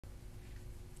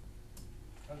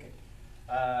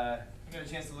I got a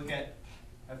chance to look at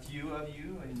a few of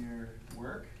you and your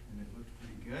work, and it looked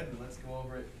pretty good, but let's go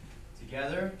over it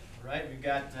together. All right, we've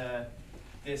got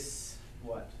this,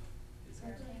 what?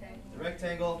 The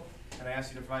rectangle, and I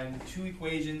asked you to find two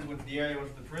equations, one for the area, one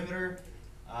for the perimeter.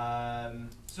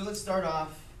 So let's start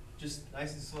off just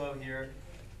nice and slow here.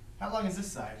 How long is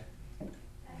this side?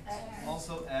 X.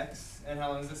 Also x. And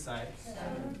how long is this side?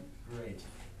 7. Great.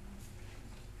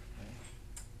 Okay.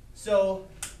 So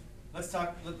let's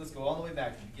go all the way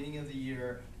back to the beginning of the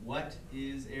year. What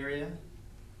is area?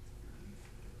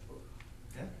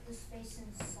 Yeah? The space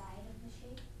inside of the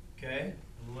shape. Okay.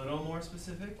 A little more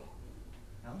specific.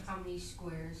 Alex? How many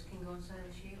squares can go inside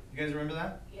the shape? You guys remember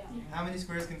that? Yeah. How many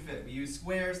squares can fit? We use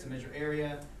squares to measure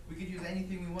area. We could use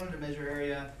anything we wanted to measure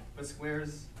area, but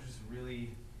squares are just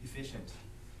really efficient.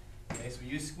 Okay, so we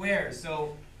use squares.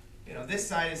 So, this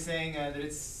side is saying that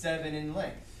it's 7 in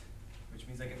length, which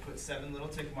means I can put 7 little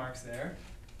tick marks there,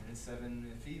 and it's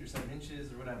 7 feet or 7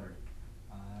 inches or whatever.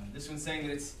 This one's saying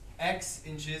that it's x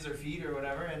inches or feet or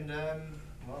whatever, and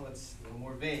well, that's a little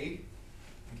more vague.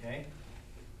 Okay,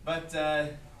 but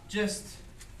just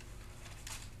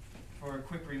for a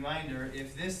quick reminder,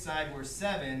 if this side were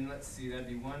 7, let's see, that'd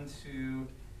be 1, 2.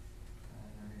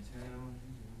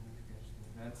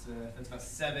 That's about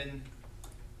 7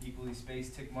 equally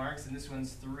spaced tick marks, and this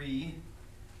one's 3.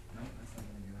 No, that's not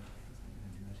going to do it.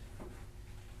 That's not going to do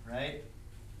it. Right?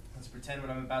 Let's pretend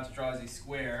what I'm about to draw is a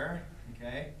square,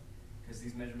 okay? Because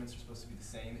these measurements are supposed to be the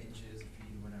same, inches,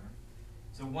 feet, whatever.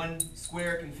 So 1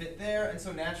 square can fit there, and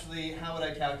so naturally, how would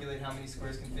I calculate how many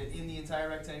squares can fit in the entire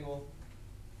rectangle?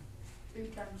 3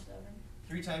 times 7.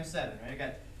 3 times 7, right?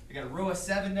 I got a row of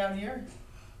 7 down here.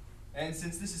 And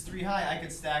since this is 3 high, I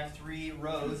could stack 3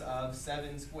 rows of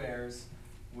 7 squares,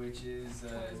 which is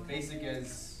as basic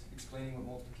as explaining what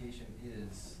multiplication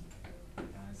is.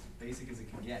 As basic as it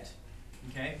can get.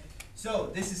 Okay?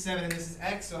 So this is 7 and this is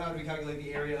x, so how do we calculate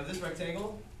the area of this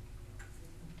rectangle?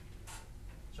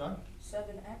 Sean?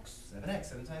 7x. 7x,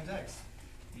 7 times x.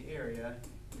 The area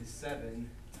is 7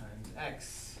 times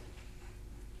x.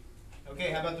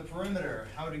 Okay, how about the perimeter?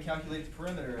 How would we calculate the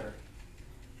perimeter?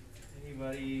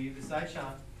 Anybody besides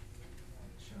Sean?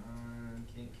 Sean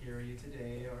can't carry you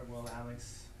today, or well,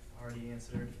 Alex already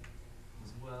answered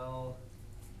as well.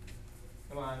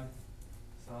 Come on,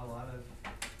 saw a lot of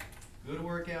good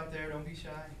work out there. Don't be shy.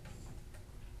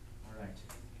 All right.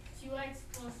 2x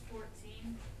plus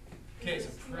 14. Okay, so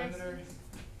There's two perimeter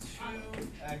X's.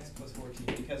 2x plus 14.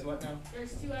 Because what now?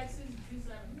 There's 2 x's and 2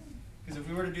 7's. Because if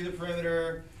we were to do the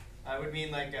perimeter, I would mean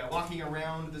like walking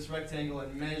around this rectangle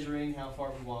and measuring how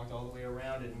far we walked all the way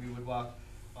around it. And we would walk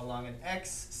along an x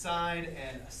side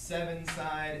and a 7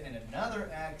 side and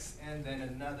another x and then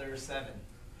another 7.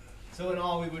 So in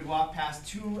all, we would walk past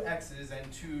 2 x's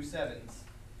and 2 7's.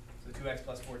 So 2x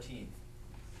plus 14.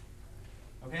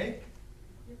 Okay?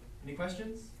 Yep. Any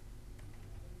questions?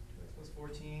 2x plus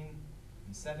 14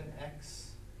 and 7x.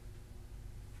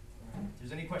 All right. If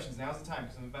there's any questions, now's the time,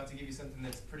 because I'm about to give you something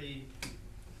that's pretty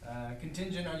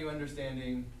contingent on you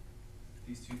understanding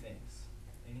these two things.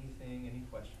 Any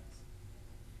questions?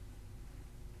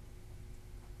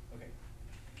 Okay.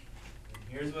 And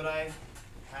here's what I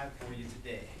have for you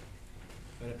today.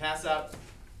 I'm going to pass out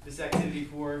this activity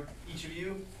for each of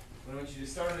you. I want you to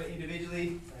start on it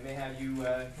individually. I may have you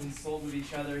consult with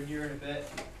each other here in a bit.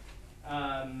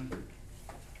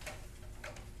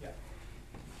 Yeah.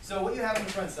 So what you have on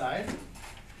the front side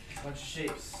is a bunch of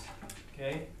shapes.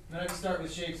 Okay? I'm going to start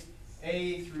with shapes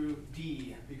A through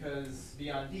D, because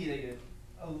beyond D they get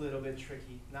a little bit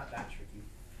tricky. Not that tricky.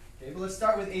 Okay, but let's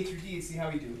start with A through D and see how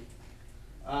we do.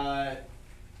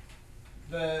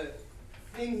 The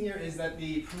thing here is that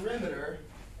the perimeter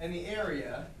and the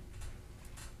area,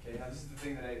 okay, now this is the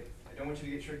thing that I don't want you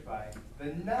to get tricked by.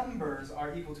 The numbers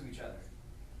are equal to each other.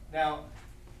 Now,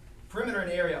 perimeter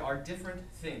and area are different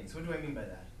things. What do I mean by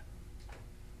that?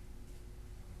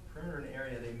 Perimeter and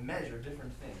area, they measure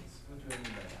different things. What do I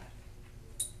mean by that?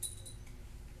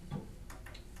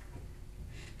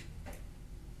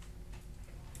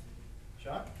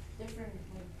 Sean? Different,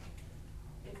 like,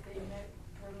 if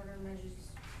perimeter measures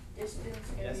distance,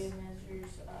 Yes. area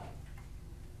measures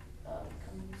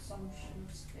consumption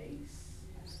of space.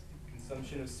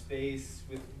 Consumption of space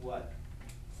with what?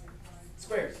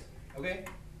 Squares, okay?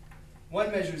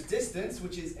 One measures distance,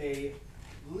 which is a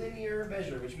linear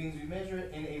measure, which means we measure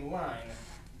it in a line,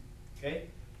 okay?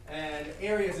 And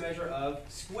area is a measure of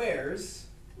squares,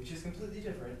 which is completely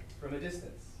different from a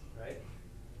distance, right?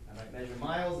 I might measure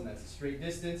miles, and that's a straight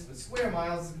distance, but square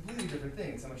miles is a completely different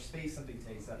thing. It's how much space something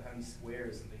takes up, how many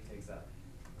squares something takes up,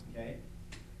 okay?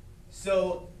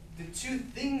 So the two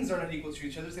things are not equal to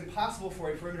each other. It's impossible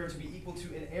for a perimeter to be equal to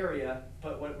an area,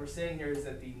 but what we're saying here is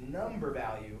that the number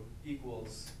value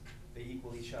equals, they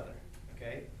equal each other,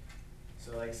 okay?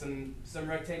 So like some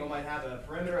rectangle might have a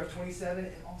perimeter of 27,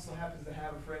 it also happens to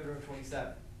have a perimeter of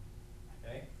 27,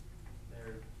 okay?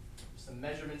 There are some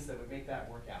measurements that would make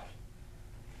that work out,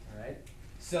 all right?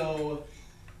 So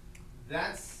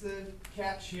that's the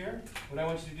catch here. What I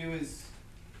want you to do is,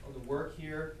 all the work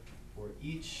here for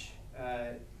each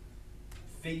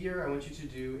figure, I want you to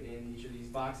do in each of these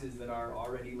boxes that are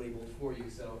already labeled for you.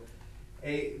 So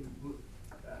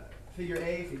figure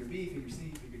A, figure B, figure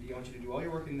C, figure D, I want you to do all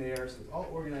your work in there so it's all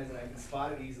organized and I can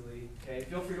spot it easily. Okay,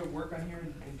 feel free to work on here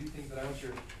and do things, but I want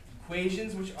your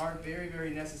equations, which are very,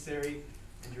 very necessary,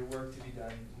 and your work to be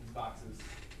done in these boxes.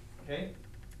 Okay?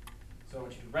 So I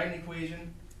want you to write an equation,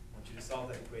 I want you to solve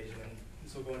that equation, and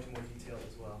this will go into more detail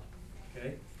as well.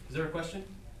 Okay? Is there a question?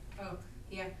 Oh,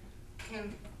 yeah.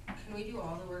 Can we do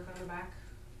all the work on the back?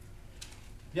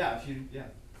 Yeah,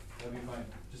 that'll be fine.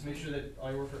 Just make sure that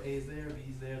all your work for A is there,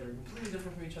 B is there, they're completely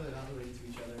different from each other, not related to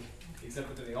each other,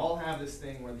 except that they all have this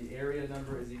thing where the area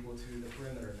number is equal to the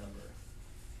perimeter number.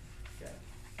 Okay.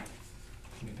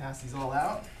 Let me pass these all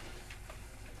out.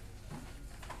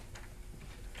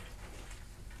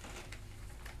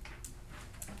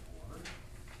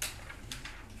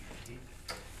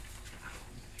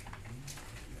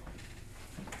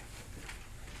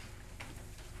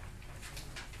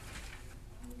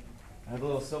 I have a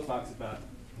little soapbox about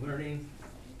learning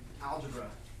algebra,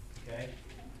 okay?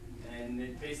 And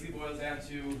it basically boils down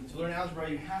to learn algebra,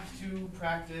 you have to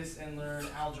practice and learn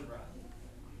algebra,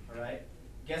 all right?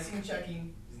 Guessing and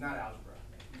checking is not algebra,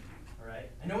 all right?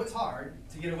 I know it's hard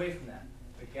to get away from that,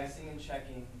 but guessing and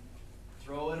checking,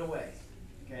 throw it away,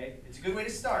 okay? It's a good way to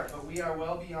start, but we are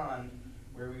well beyond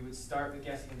where we would start with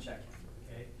guessing and checking,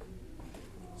 okay?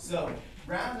 So,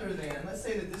 rather than, let's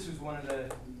say that this was one of the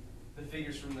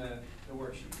figures from the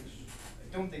worksheet, which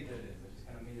I don't think that it is, I just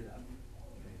kind of made it up.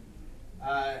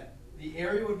 Okay. The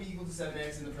area would be equal to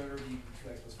 7x and the perimeter would be equal to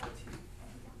 2x plus 14.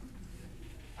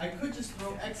 I could just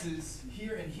throw x's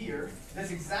here and here. That's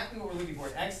exactly what we're looking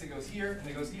for. X that goes here and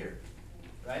that goes here,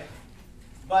 right?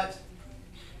 But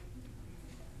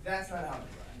that's not algebra,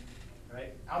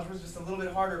 right? Algebra is just a little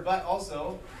bit harder, but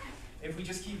also, if we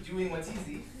just keep doing what's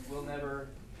easy, we'll never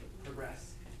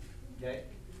progress, okay?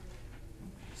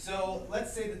 So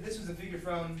let's say that this was a figure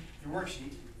from your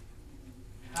worksheet.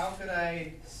 How could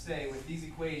I say with these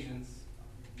equations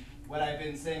what I've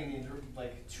been saying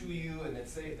like to you and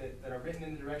that are written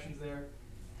in the directions there,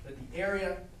 that the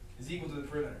area is equal to the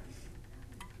perimeter?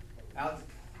 Alex?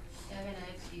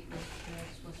 7x equals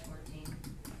 2x plus 14.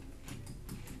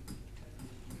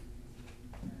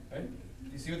 Okay.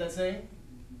 Do you see what that's saying?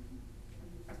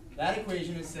 That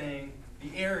equation is saying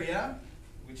the area,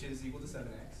 which is equal to 7x,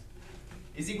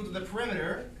 is equal to the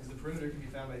perimeter, because the perimeter can be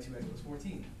found by 2x plus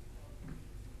 14. So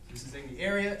this is saying the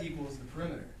area equals the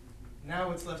perimeter. Now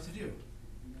what's left to do?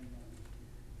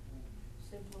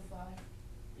 Simplify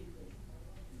the equation.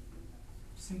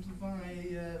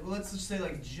 Simplify, well, let's just say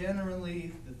like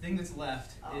generally the thing that's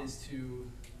left is to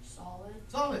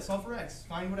Solid. solve for x,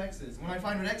 find what x is. When I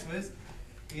find what x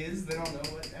is, then I'll know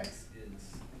what x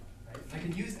is. Right? I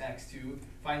can use x to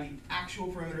find the actual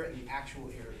perimeter and the actual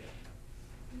area.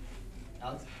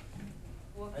 Alex?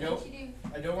 What I can't don't- you do?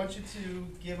 I don't want you to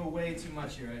give away too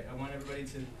much here. I want everybody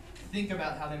to think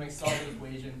about how they might solve an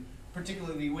equation,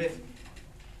 particularly with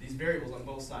these variables on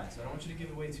both sides. So I don't want you to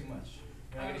give away too much.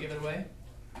 You're not going to give it away?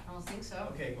 I don't think so.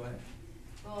 Okay, go ahead.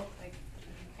 Well, like,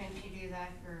 can't you do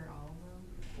that for all of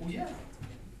them? Well, yeah.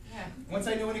 Yeah. Once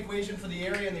I know an equation for the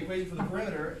area and the equation for the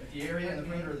perimeter, if the area and the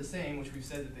perimeter are the same, which we've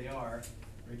said that they are,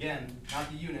 or again, not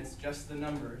the units, just the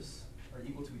numbers are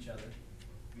equal to each other,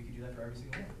 we can do that for every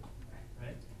single one,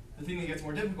 right? The thing that gets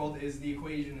more difficult is the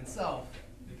equation itself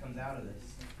that comes out of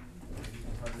this.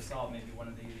 It's hard to solve. Maybe one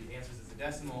of the answers is a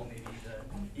decimal. Maybe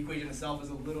the equation itself is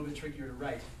a little bit trickier to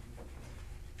write,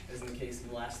 as in the case of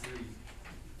the last three.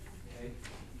 Okay?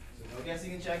 So no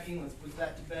guessing and checking. Let's put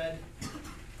that to bed.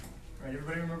 All right,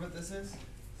 everybody remember what this is?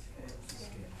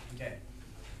 Okay.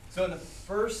 So in the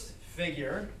first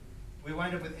figure, we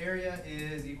wind up with area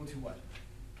is equal to what?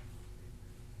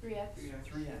 3x.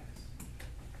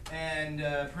 3x. And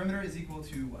perimeter is equal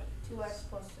to what? 2x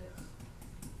plus 6.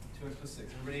 2x plus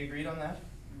 6. Everybody agreed on that?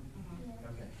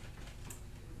 Mhm.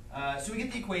 Okay. So we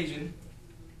get the equation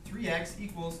 3x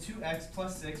equals 2x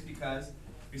plus 6 because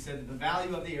we said that the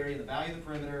value of the area, the value of the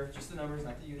perimeter, just the numbers,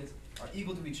 not the units, are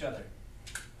equal to each other.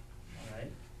 All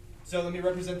right. So let me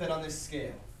represent that on this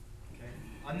scale. Okay.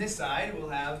 On this side, we'll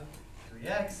have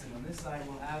 3x, and on this side,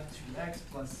 we'll have 2x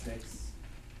plus 6.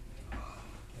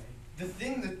 Okay. the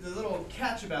thing that the little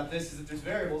catch about this is that there's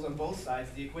variables on both sides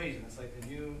of the equation. It's like the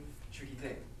new tricky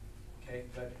thing. Okay,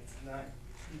 but it's not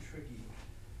too tricky.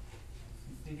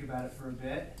 Think about it for a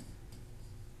bit.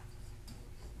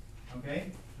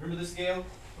 Okay, remember the scale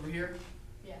over here?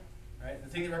 Yeah. Right, the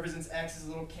thing that represents x is a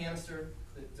little canister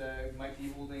that might be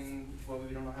holding, well,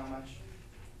 we don't know how much.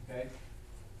 Okay,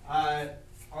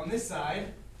 on this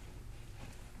side,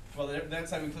 well, that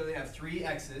side we clearly have 3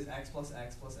 x's, x plus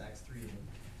x plus x, 3 of them.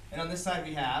 And on this side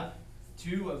we have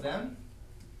 2 of them,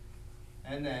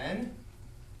 and then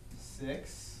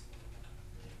 6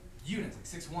 units, like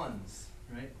 6 ones,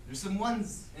 right? There's some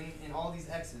ones in all these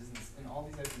x's, and all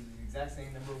these x's is the exact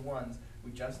same number of ones,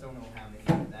 we just don't know how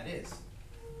many that is.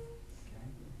 Okay?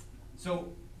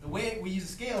 So the way we use a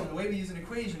scale and the way we use an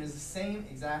equation is the same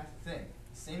exact thing,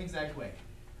 the same exact way.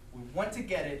 We want to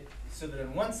get it so that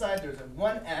on one side there's a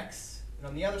 1x, and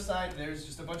on the other side there's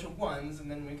just a bunch of 1's,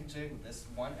 and then we can say, well, this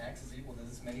 1x is equal to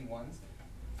this many 1's.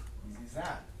 Easy as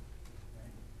that.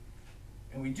 Right?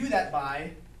 And we do that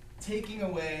by taking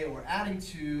away or adding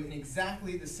to an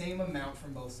exactly the same amount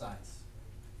from both sides.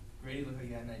 Grady, look like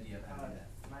you had an idea of how to do that.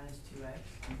 Minus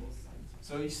 2x on both sides.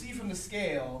 So you see from the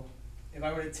scale, if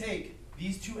I were to take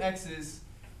these 2 x's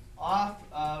off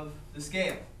of the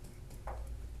scale,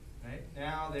 right?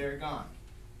 Now they're gone.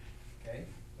 Okay?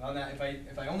 Well, now if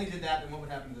I only did that, then what would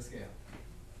happen to the scale?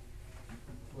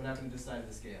 What would happen to this side of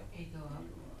the scale? Eight go up.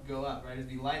 Go up, right? It'd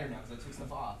be lighter now because I took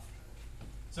stuff off.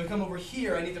 So I come over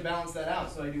here, I need to balance that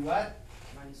out. So I do what?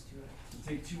 Minus 2x.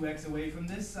 Take 2x away from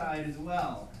this side as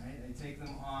well, right? I take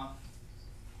them off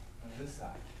on this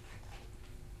side.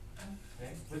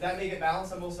 Okay? Would that make it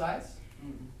balanced on both sides?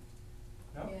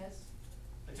 No? Yes.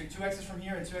 I took 2x's from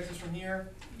here and 2x's from here,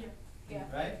 Yeah.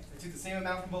 right? I took the same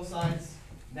amount from both sides.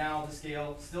 Now the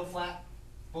scale still flat,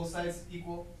 both sides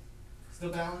equal,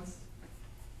 still balanced.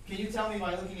 Can you tell me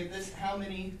by looking at this how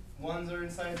many ones are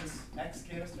inside this x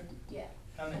canister? Yeah.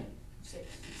 How many? 6.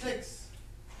 6.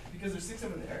 Because there's 6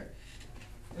 over there.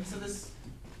 And so this,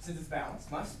 since it's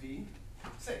balanced, must be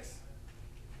 6.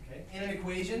 Okay? In an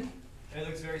equation, it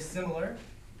looks very similar.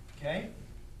 Okay?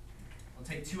 I'll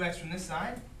take 2x from this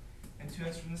side and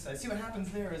 2x from this side. See what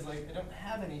happens there is like I don't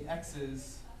have any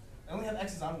x's. I only have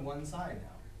x's on one side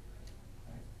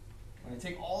now. Right? When I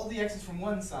take all the x's from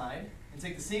one side and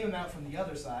take the same amount from the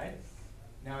other side,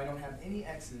 now I don't have any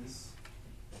x's.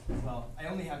 Well, I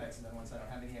only have x's on one side. I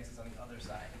don't have any x's on the other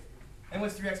side. And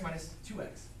what's 3x minus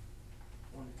 2x?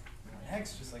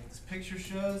 1x, just like this picture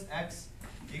shows. X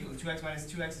equal to 2x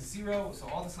minus 2x is 0. So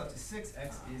all that's left is 6.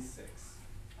 X is 6.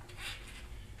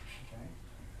 Okay.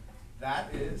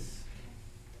 That's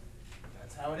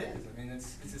how it is. I mean,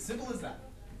 it's as simple as that.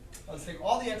 Let's take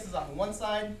all the x's off of one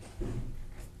side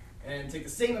and take the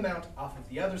same amount off of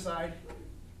the other side.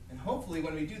 And hopefully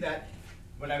when we do that,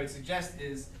 what I would suggest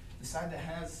is the side that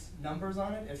has numbers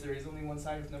on it, if there is only one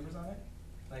side with numbers on it,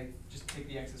 like just take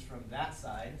the x's from that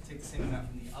side, take the same amount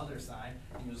from the other side,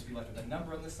 and you'll just be left with a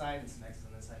number on this side and some x's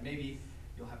on this side. Maybe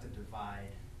you'll have to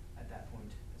divide at that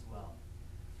point as well.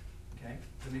 Okay?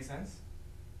 Does that make sense?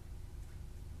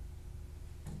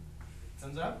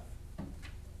 Thumbs up?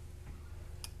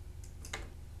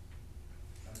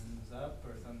 Thumbs up,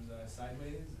 or thumbs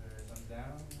sideways, or thumbs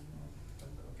down?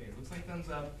 Thumbs up. Okay, looks like thumbs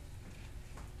up.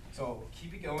 So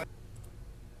keep it going.